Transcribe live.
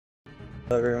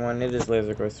Hello everyone, it is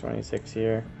LaserQuest26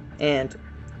 here, and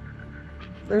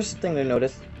first thing to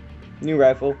notice, new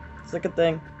rifle. Second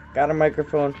thing, got a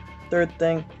microphone. Third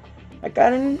thing, I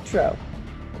got an intro.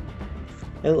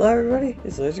 Hello everybody,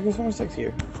 it's LaserQuest26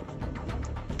 here.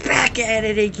 Back at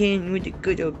it again with the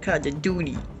good old Call of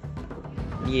Duty.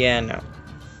 Yeah, no.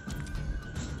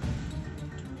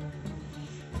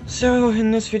 So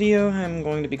in this video, I'm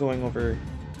going to be going over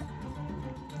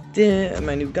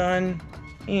my new gun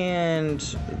and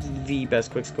the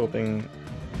best quickscoping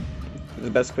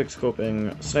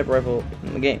sniper rifle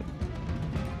in the game.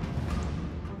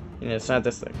 And it's not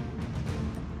this thing.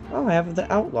 Oh, I have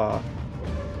the Outlaw.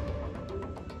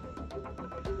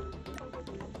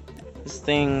 This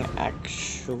thing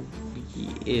actually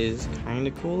is kind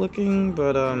of cool looking,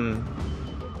 but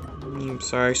I'm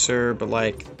sorry, sir, but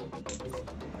like,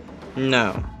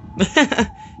 no.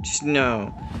 Just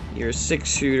no. You're a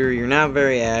 6-shooter, you're not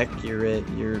very accurate,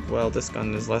 well, this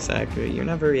gun is less accurate, you're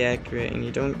not very accurate, and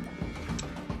you don't,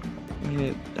 I'm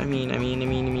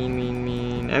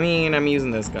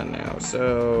using this gun now,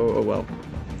 so, oh well.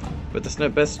 But the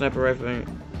best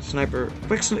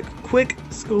quick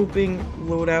scoping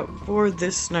loadout for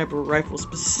this sniper rifle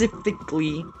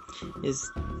specifically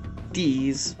is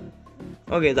these.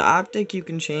 Okay, the optic you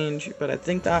can change, but I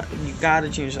think that you gotta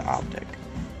change the optic.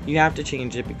 You have to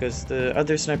change it because the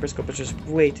other sniper scope is just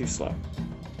way too slow.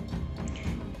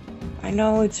 I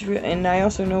know it's and I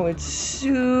also know it's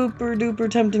super duper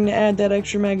tempting to add that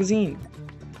extra magazine.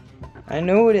 I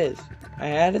know it is. I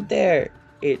had it there.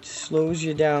 It slows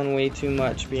you down way too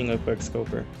much being a quick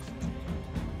scoper.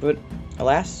 But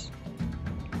alas,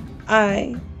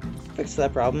 I fixed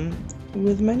that problem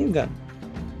with my new gun.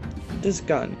 This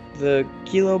gun, the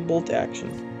Kilo bolt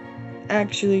action.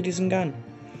 Actually a decent gun.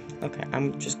 Okay,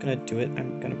 I'm just gonna do it. I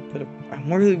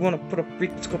really want to put a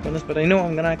freak scope on this, but I know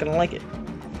I'm not gonna like it.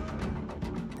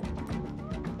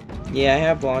 Yeah, I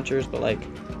have launchers, but like,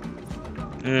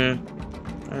 I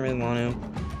don't really want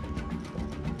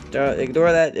to.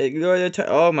 Ignore that. Ignore the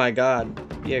title. Oh my god.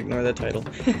 Yeah, ignore that title.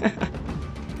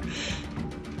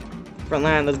 Front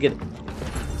line. Let's get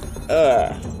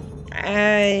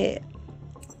it.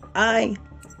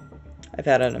 I've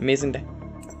had an amazing day.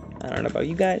 I don't know about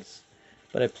you guys,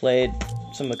 but I played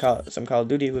some Call of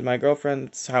Duty with my girlfriend.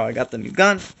 That's how I got the new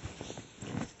gun.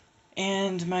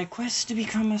 And my quest to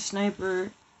become a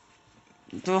sniper,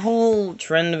 the whole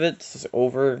trend of it is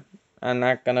over. I'm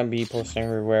not gonna be posting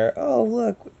everywhere. Oh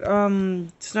look,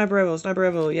 sniper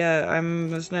rifle. Yeah,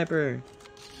 I'm a sniper.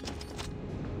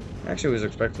 I actually was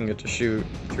expecting it to shoot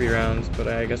 3 rounds, but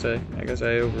I guess I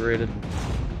overrated.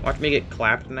 Watch me get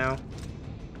clapped now.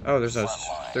 Oh, there's a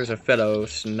fellow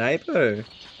sniper.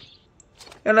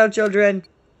 Hello, children.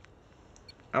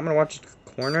 I'm gonna watch the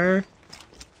corner.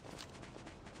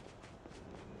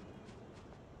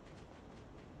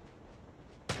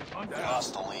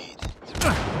 Lost the lead.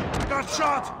 Got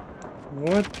shot.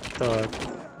 What the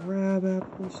crab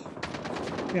apples?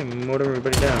 I'm gonna motor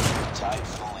everybody down. Tied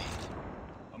for the lead.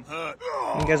 I'm hurt.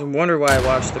 You guys wonder why I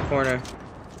watched the corner.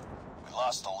 We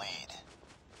lost the lead.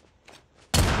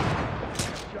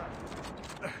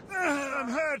 I'm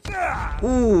hurt.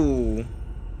 Ooh.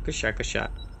 Good shot, good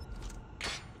shot.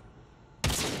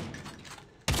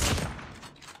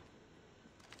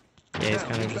 Yeah, he's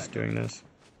kind of just doing this.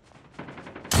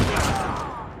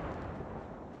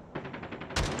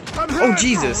 Oh,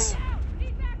 Jesus!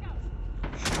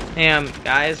 Damn,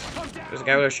 guys. There's a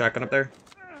guy with a shotgun up there.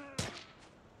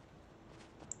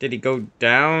 Did he go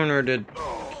down, or did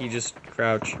he just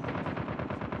crouch?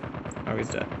 Oh, he's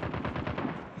dead.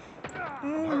 I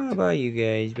don't know about you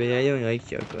guys, but I don't like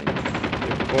shotguns.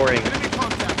 They're boring.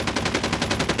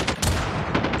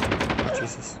 Oh,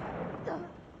 Jesus.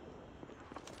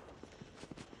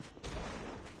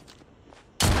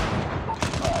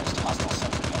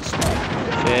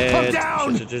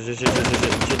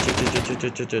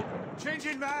 Shit.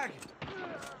 Changing mag.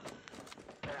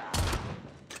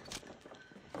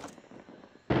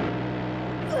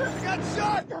 Got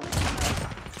shot.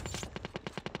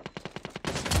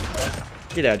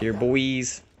 Get out of here,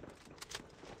 boys.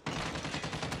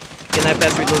 Get that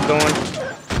fast reload going.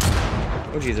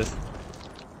 Oh, Jesus.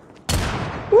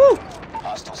 Woo!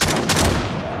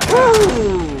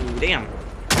 Woo! Damn.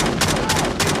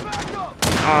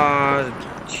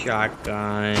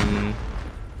 Shotgun.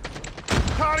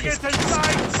 Target in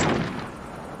sight.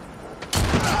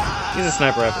 Use a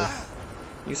sniper rifle.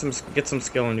 Get some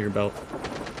skill under your belt.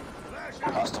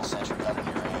 Hostile sentry gun in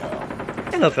your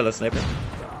AO. Hello, fellow sniper.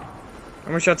 How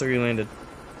many shots have you landed?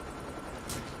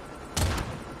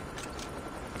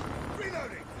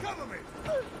 Reloading. Cover me.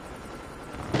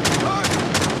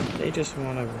 They They just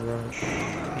want to rush,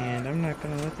 and I'm not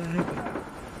gonna let that happen.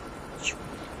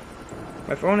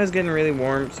 My phone is getting really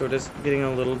warm, so it is getting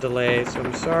a little delay, so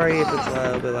I'm sorry if it's a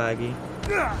little bit laggy.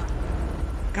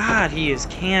 God, he is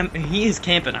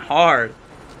camping hard.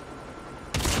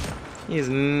 He does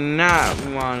not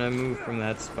want to move from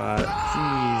that spot.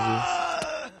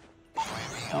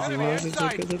 Jesus. He knows it's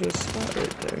like a little spot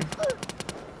right there.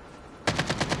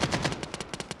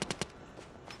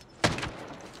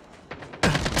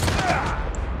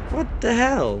 What the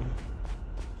hell?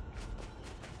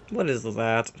 What is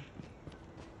that?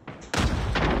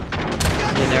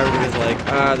 And everybody's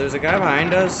like, there's a guy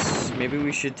behind us. Maybe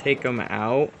we should take him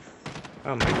out.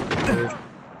 Oh my lord.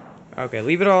 Okay,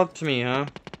 leave it all up to me, huh?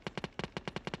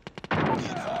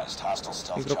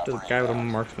 Leave it up to the guy with a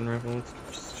marksman rifle. Let's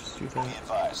just do that.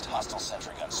 Hostile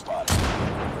sentry gun spotted.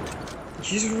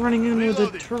 He's running into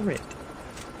the turret.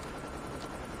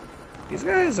 These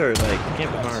guys are like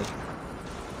camping hard.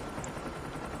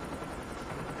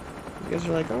 You guys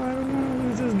are like, oh, I don't want to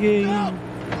lose this game.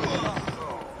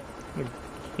 They're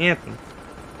camping.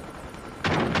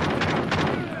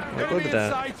 Like, look at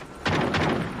that.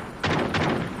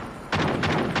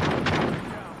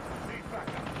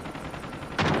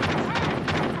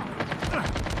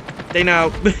 They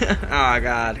know. Oh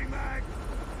god.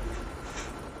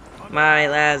 My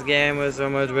last game was so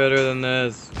much better than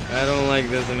this. I don't like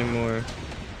this anymore.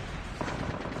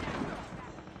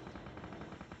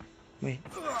 Wait.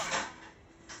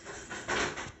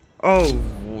 Oh,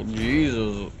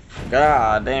 Jesus.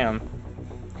 God damn.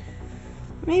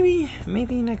 Maybe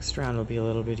next round will be a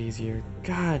little bit easier.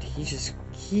 God, he just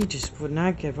would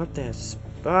not give up that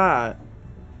spot.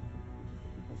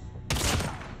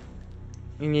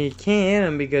 And you can't hit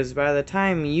him because by the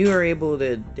time you are able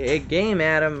to game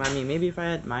at him, I mean, maybe if I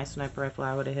had my sniper rifle,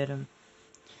 I would have hit him.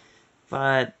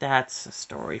 But that's a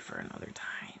story for another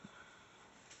time.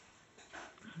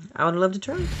 I would love to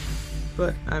try,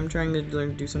 but I'm trying to learn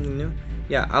to do something new.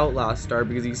 Yeah, Outlaw Star,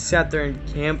 because he sat there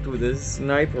and camped with his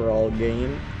sniper all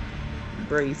game.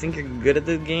 Bro, you think you're good at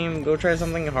this game? Go try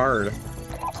something hard.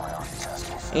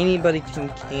 Anybody can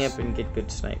camp and get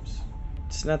good snipes.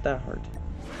 It's not that hard.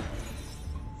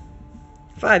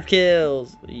 5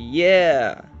 kills!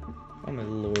 Yeah! Oh my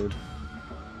lord.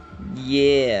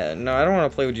 Yeah! No, I don't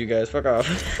want to play with you guys. Fuck off.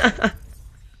 I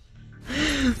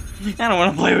don't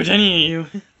want to play with any of you.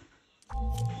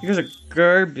 You guys are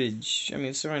garbage. I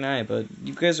mean, so am I, but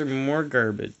you guys are more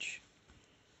garbage.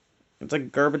 It's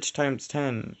like garbage times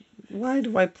 10. Why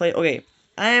do I play? Okay,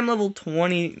 I am level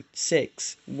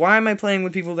 26. Why am I playing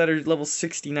with people that are level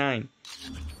 69?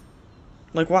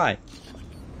 Like, why?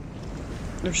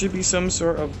 There should be some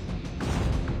sort of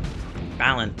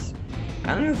balance.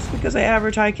 I don't know if it's because I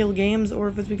average high kill games or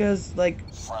if it's because, like,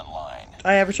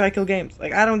 I average high kill games.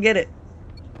 Like, I don't get it.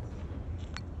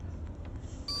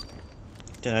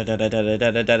 I'm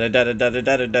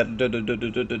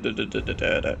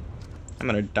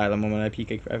gonna die the moment I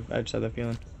peek. I just have that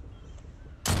feeling.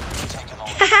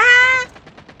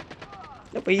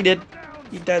 Nope, he did.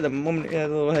 He died the moment the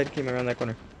little head came around that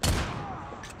corner.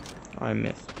 Oh, I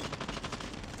missed.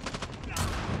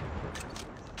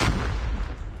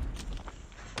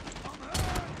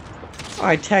 Oh,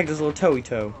 I tagged this little toey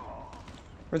toe.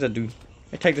 Where's that dude?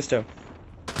 I tagged this toe.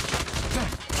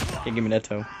 Can't give me that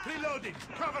toe. Reloading.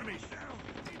 Cover me.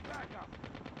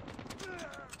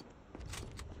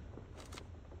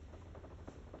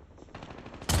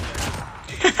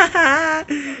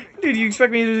 Dude, you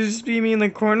expect me to just be me in the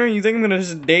corner? You think I'm gonna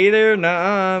just stay there?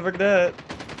 Nah, fuck that.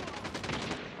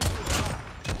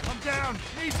 I'm down.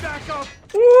 Need backup.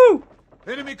 Woo!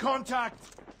 Enemy contact.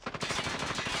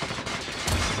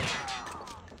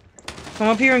 Come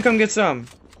up here and come get some.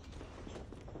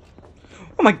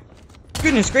 Oh my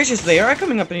goodness gracious, they are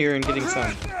coming up in here and getting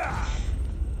some.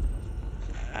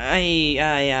 I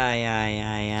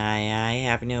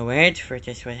have no words for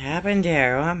just what happened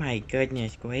there. Oh my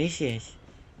goodness gracious.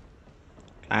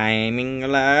 Climbing a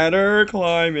ladder,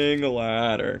 climbing a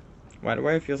ladder. Why do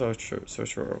I feel so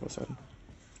short all of a sudden?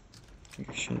 I think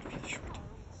I shouldn't feel short.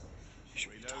 I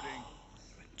should be tall,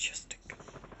 majestic.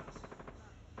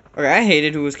 Okay, I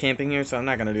hated who was camping here, so I'm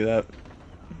not gonna do that.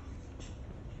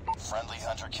 Friendly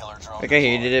hunter-killer drone. Like, I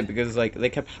hated it because, like, they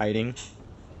kept hiding.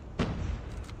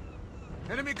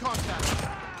 Enemy contact.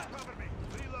 Cover me.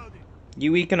 Reloading.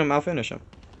 You weaken him, I'll finish him.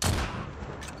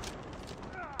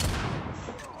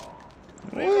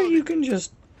 Or you can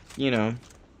just, you know.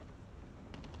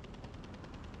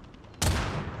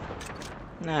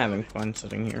 Not having fun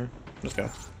sitting here. Let's go.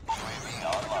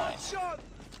 Shot.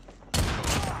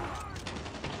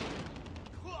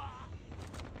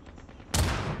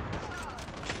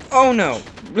 Oh no!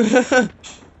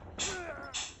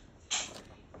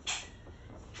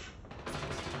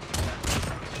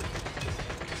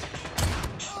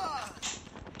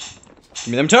 Give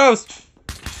me them toes!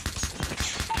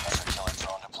 Killer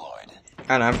drone deployed.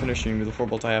 And I'm finishing with the 4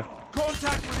 bolt I have.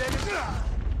 Contact with enemy.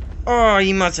 Oh,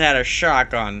 he must have had a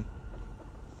shotgun.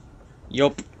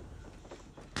 Yup.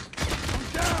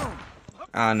 I'm down.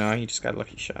 Ah, no, he just got a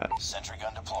lucky shot. Sentry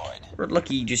gun deployed. Or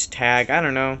lucky just tag, I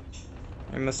don't know.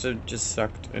 I must have just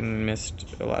sucked and missed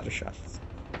a lot of shots.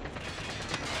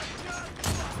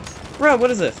 Bro,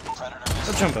 what is this? Predator Stop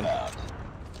missile jumping. inbound.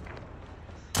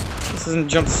 This isn't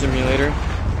Jump Simulator.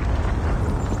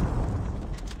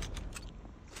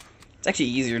 It's actually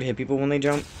easier to hit people when they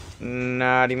jump.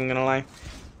 Not even gonna lie.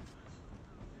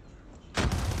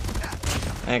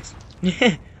 Thanks.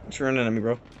 Just running at me,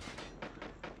 bro.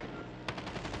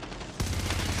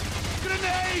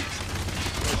 Grenade.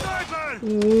 Sniper.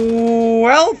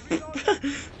 Well,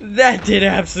 that did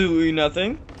absolutely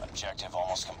nothing. Objective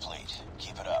almost complete.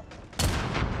 Keep it up.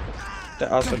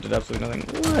 That also did absolutely nothing.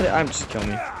 What? I'm just kill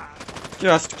me.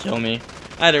 Just kill me.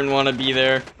 I didn't want to be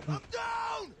there. I'm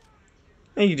down.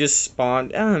 And you just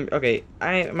spawned. Okay,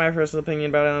 my personal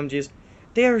opinion about LMGs,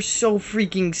 they are so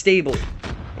freaking stable.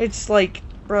 It's like,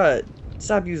 bruh,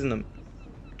 stop using them.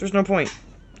 There's no point.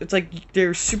 It's like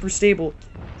they're super stable,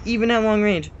 even at long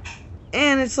range.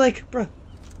 And it's like, bruh,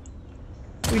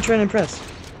 who are you trying to impress?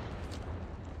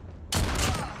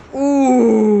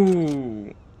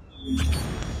 Ooh.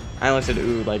 I only said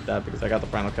ooh like that because I got the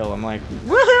final kill. I'm like,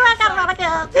 woohoo, I got the final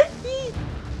kill.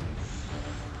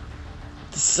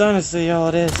 That's honestly all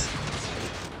it is.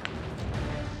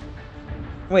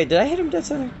 Wait, did I hit him dead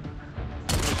center?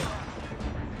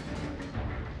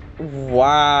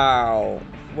 Wow.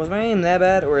 Was my aim that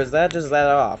bad, or is that just that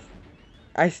off?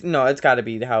 No, it's got to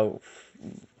be how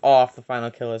off the final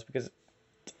kill is because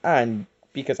I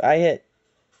hit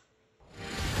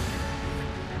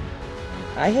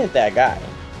that guy.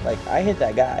 Like, I hit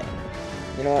that guy.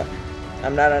 You know what?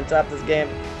 I'm not on top of this game.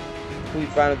 Completely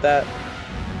fine with that.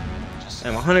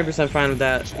 I'm 100% fine with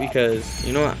that because,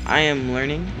 you know what? I am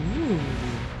learning. Ooh.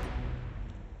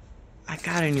 I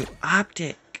got a new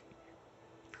optic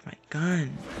for my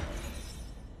gun.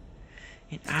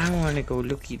 And I want to go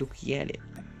looky at it.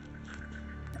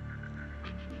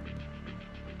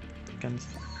 Guns.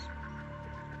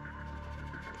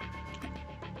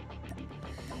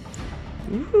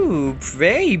 Ooh,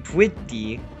 very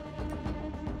pretty.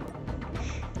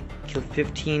 Kill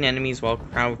 15 enemies while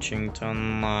crouching to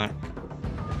unlock.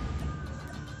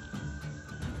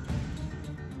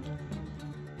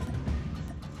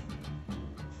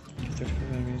 Kill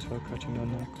 35 enemies while crouching to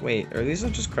unlock. Wait, are these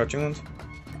not just crouching ones?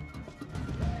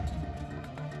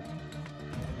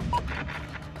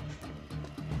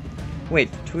 Wait,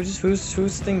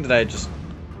 whose thing did I just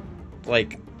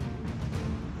like?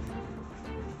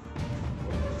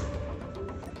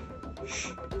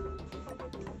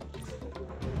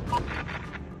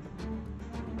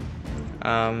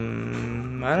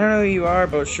 I don't know who you are,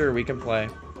 but sure, we can play.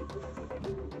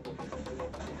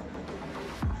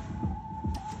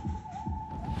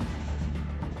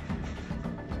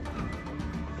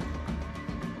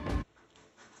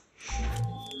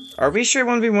 Are we sure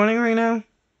 1v1ing right now?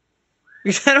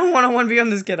 Because I don't want to 1v on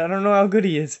this kid. I don't know how good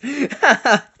he is.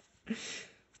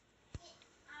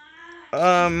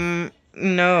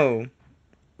 No.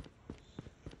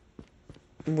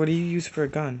 What do you use for a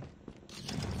gun?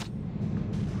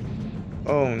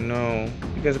 Oh no.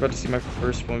 You guys are about to see my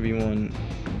first 1v1.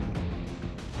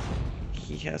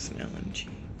 He has an LMG.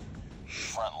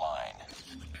 Front line.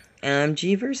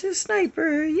 LMG versus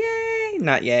sniper. Yay!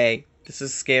 Not yay. This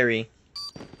is scary.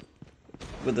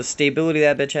 With the stability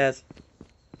that bitch has.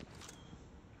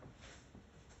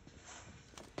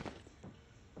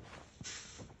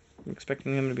 I'm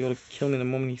expecting him to be able to kill me the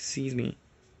moment he sees me.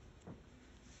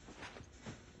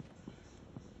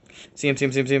 See him.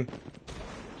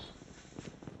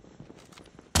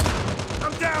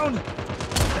 I'm down.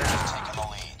 Taking the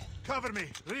lead. Cover me.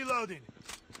 Reloading.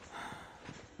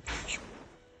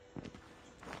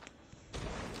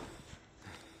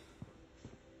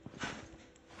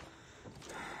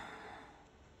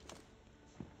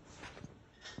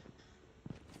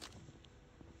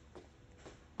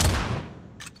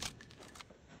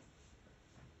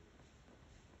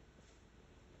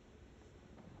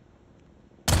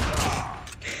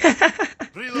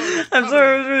 I'm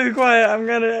sorry, I was really quiet.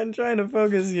 I'm trying to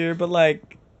focus here, but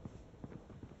like,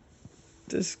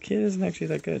 this kid isn't actually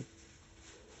that good.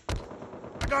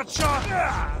 I got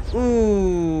shot.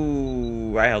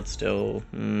 Ooh, I held still.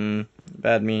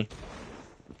 Bad me.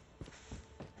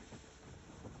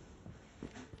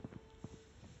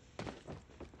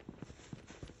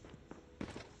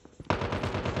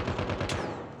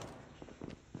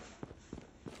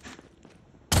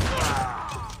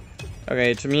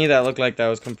 Okay, to me that looked like that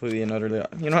was completely and utterly.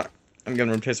 You know what? I'm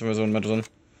gonna replace him with his own medicine.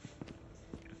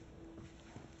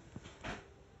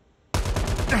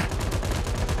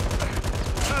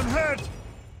 I'm hurt.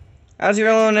 How's your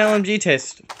own LMG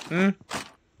taste? Hmm?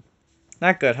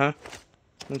 Not good, huh?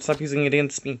 Don't stop using it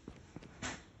against me.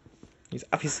 He's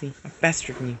obviously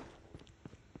faster than you.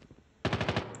 I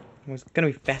was gonna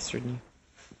be faster than you.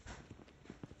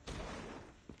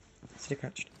 Stay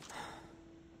crouched.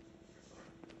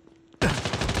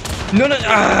 No, no,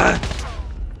 ah!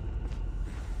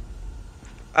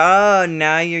 Oh,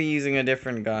 now you're using a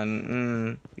different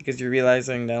gun. Because you're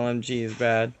realizing the LMG is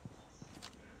bad.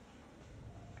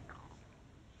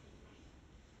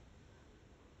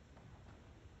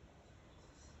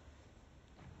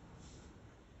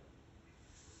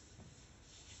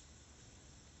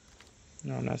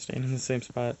 No, I'm not staying in the same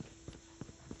spot.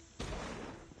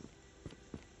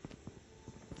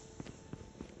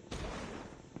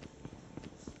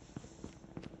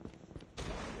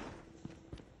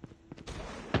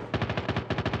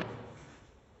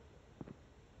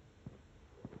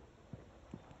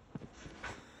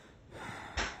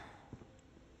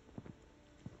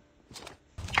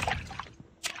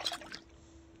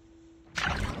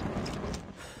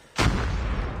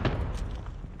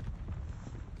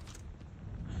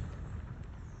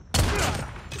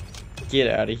 Get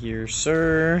out of here,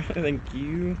 sir. Thank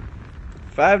you.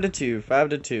 5-2,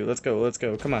 5-2. Let's go, let's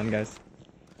go. Come on, guys.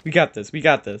 We got this, we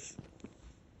got this.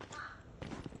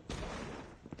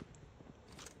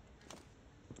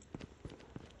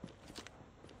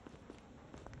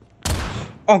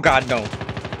 Oh god, no.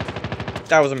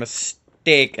 That was a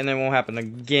mistake, and it won't happen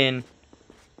again.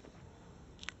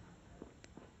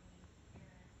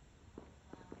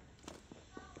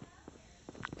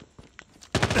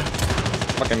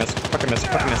 Fuck, I missed. Fuck, I missed.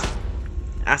 Fuck, I missed.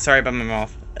 Ah, sorry about my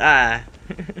mouth. Ah.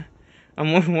 I'm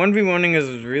 1v1ing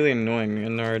is really annoying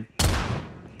and hard.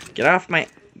 Get out of my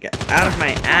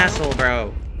asshole,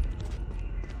 bro.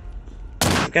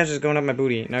 This guy's just going up my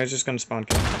booty. Now he's just gonna spawn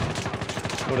kill.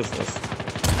 What is this?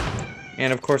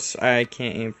 And of course, I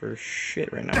can't aim for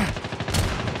shit right now.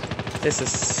 This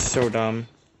is so dumb.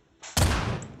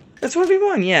 Let's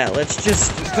 1v1, yeah. Let's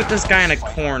just put this guy in a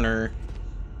corner.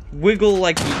 Wiggle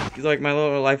like my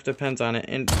little life depends on it,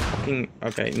 and fucking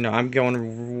okay. No, I'm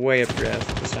going way up your ass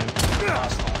this time.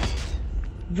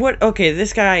 What? Okay,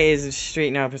 this guy is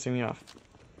straight now pissing me off.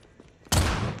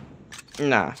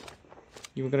 Nah,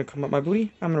 you were gonna come up my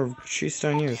booty? I'm gonna shoot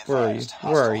on you. Where are you?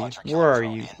 Where are you? Where are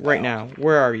you? Right now?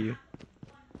 Where are you?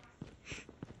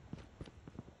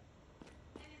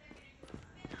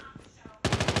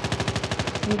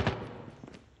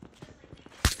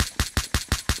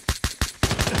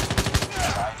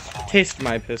 Taste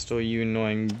my pistol, you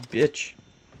annoying bitch.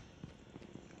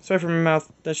 Sorry for my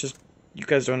mouth. That's just... You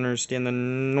guys don't understand the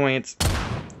annoyance.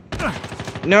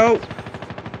 No!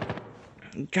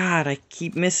 God, I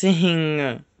keep missing.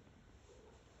 You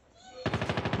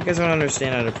guys don't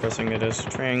understand how depressing it is.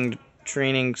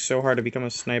 Training so hard to become a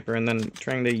sniper and then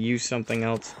trying to use something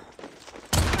else.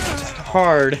 It's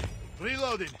hard.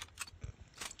 Reloading.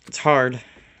 It's hard.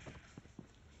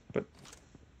 But...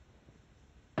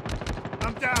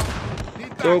 I'm down.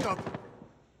 Need Go. backup.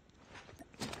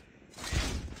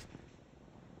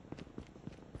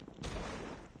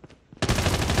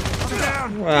 I'm down.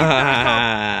 Need backup.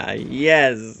 Ah,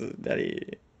 yes,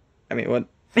 daddy. I mean, what?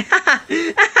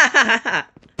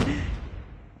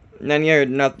 None, you're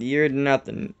nothing. You're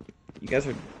nothing. You guys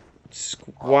are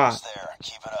squat. Almost there.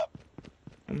 Keep it up.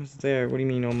 Almost there. What do you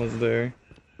mean almost there?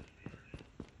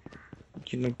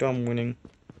 You look dumb winning.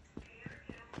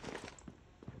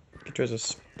 He tries to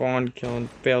spawn kill and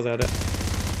fails at it.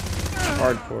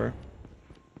 Hardcore.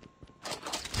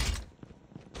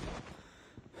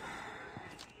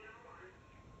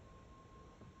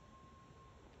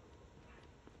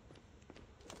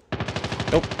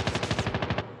 Nope.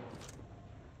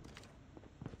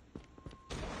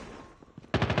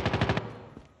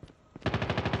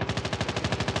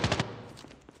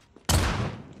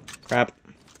 Crap.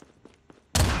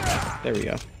 There we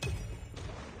go.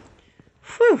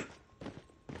 Whew.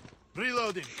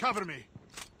 Reloading. Cover me.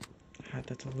 God,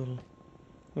 that's a little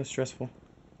stressful.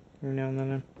 Every now and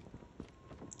then.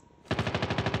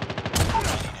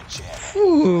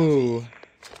 Whew.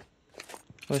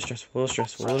 A little stressful, a little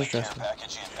stressful, a little stressful.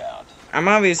 I'm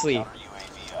obviously...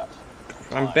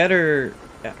 I'm better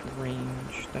at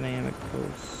range than I am at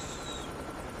close.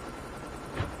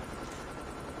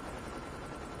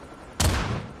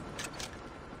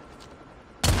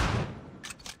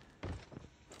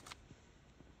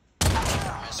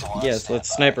 Yes, let's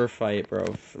sniper fight,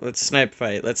 bro. Let's snipe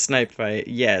fight. Let's snipe fight.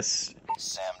 Yes.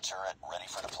 SAM turret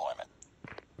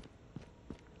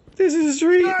This is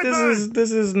street.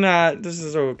 This is not. This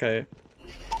is okay.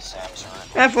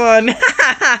 Have fun.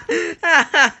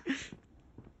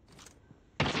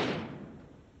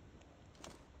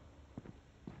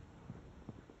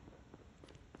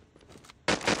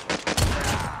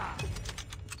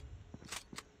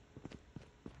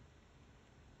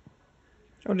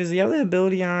 Oh, does he have the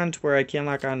ability on to where I can't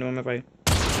lock onto him if I...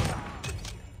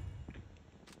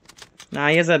 Nah,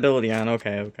 he has that ability on.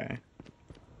 Okay, okay.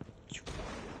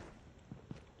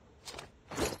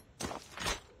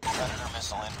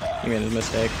 He made a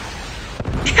mistake.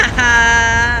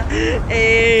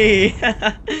 Hey!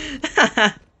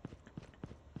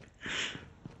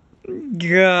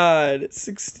 God,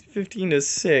 15 to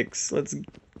 6. Let's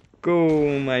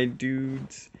go, my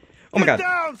dudes. Oh my God. Get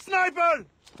down, sniper!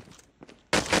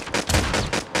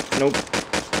 Nope.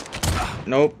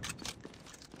 Nope.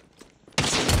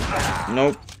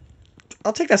 Nope.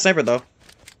 I'll take that sniper though.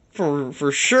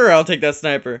 For sure I'll take that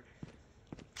sniper.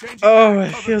 Oh,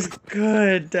 it feels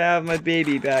good to have my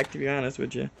baby back, to be honest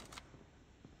with you.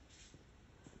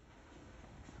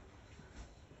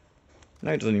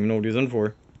 Now he doesn't even know what he's in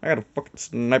for. I got a fucking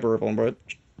sniper rifle on, bro.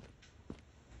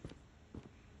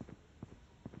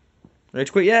 Ready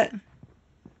to quit yet?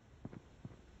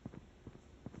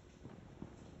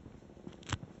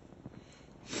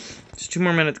 Just 2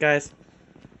 more minutes, guys.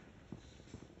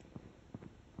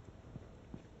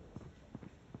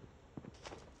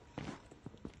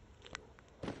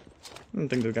 I don't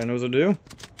think this guy knows what to do.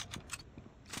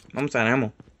 Almost out of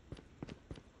ammo.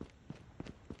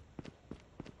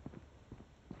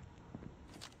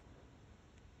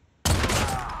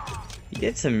 He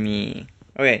did to me.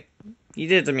 Okay, he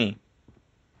did it to me.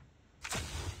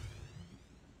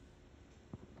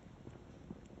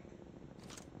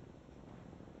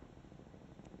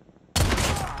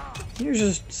 Here's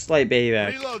just slight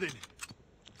payback. Reloading.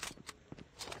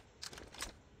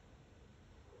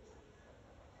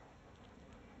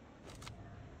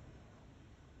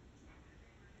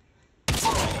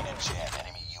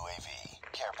 Enemy UAV.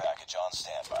 Care package on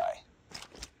standby.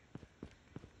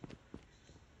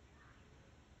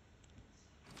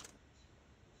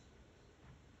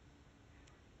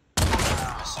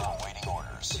 Missile awaiting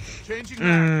orders. Changing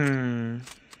back.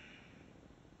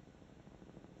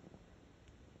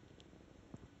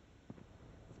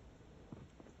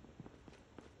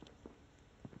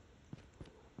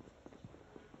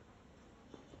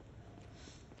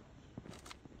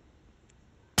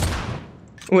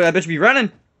 Oh, that bitch be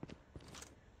running.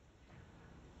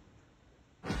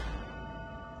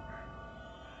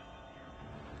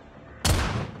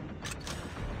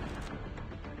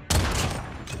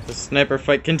 The sniper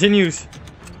fight continues.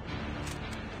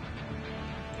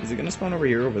 Is he gonna spawn over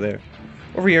here or over there?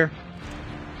 Over here.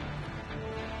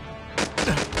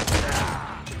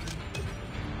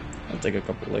 I'll take a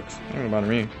couple licks. I don't know about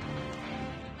me.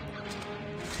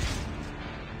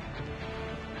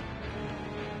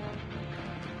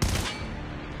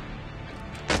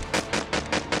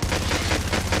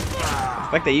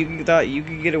 The fact that you thought you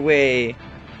could get away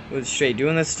with straight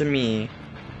doing this to me.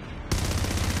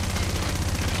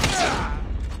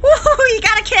 Woohoo! You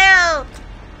got a kill!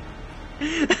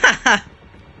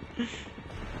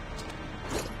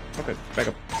 Okay, back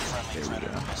up. There we go.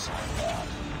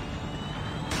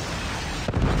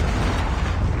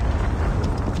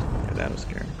 Yeah, that was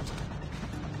scary.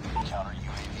 Counter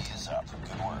UAV is up.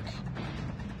 Good work.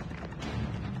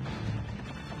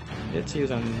 Let's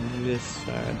use on this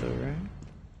side though, right?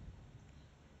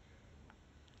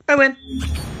 I win!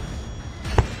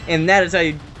 And that is how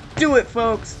you do it,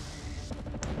 folks!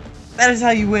 That is how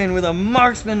you win with a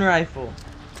marksman rifle.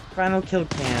 Final kill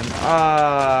cam.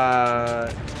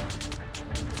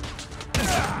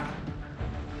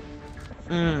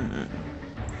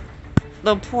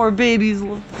 The poor baby's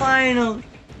final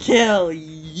kill.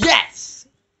 Yes!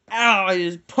 Ow, I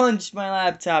just punched my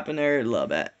laptop in there. Love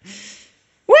that.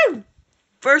 Woo!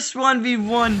 First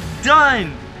 1v1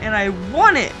 done! And I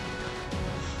won it!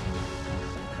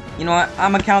 You know what?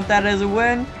 I'm gonna count that as a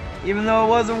win. Even though it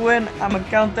was a win, I'm gonna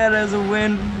count that as a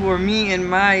win for me and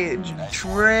my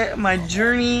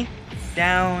journey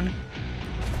down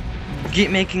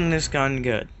making this gun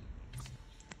good.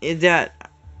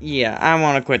 Yeah, I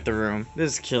wanna quit the room.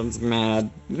 This kid's mad.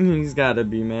 He's gotta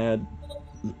be mad.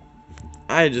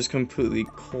 I just completely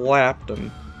clapped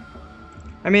him.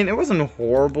 I mean, it wasn't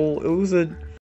horrible. It was a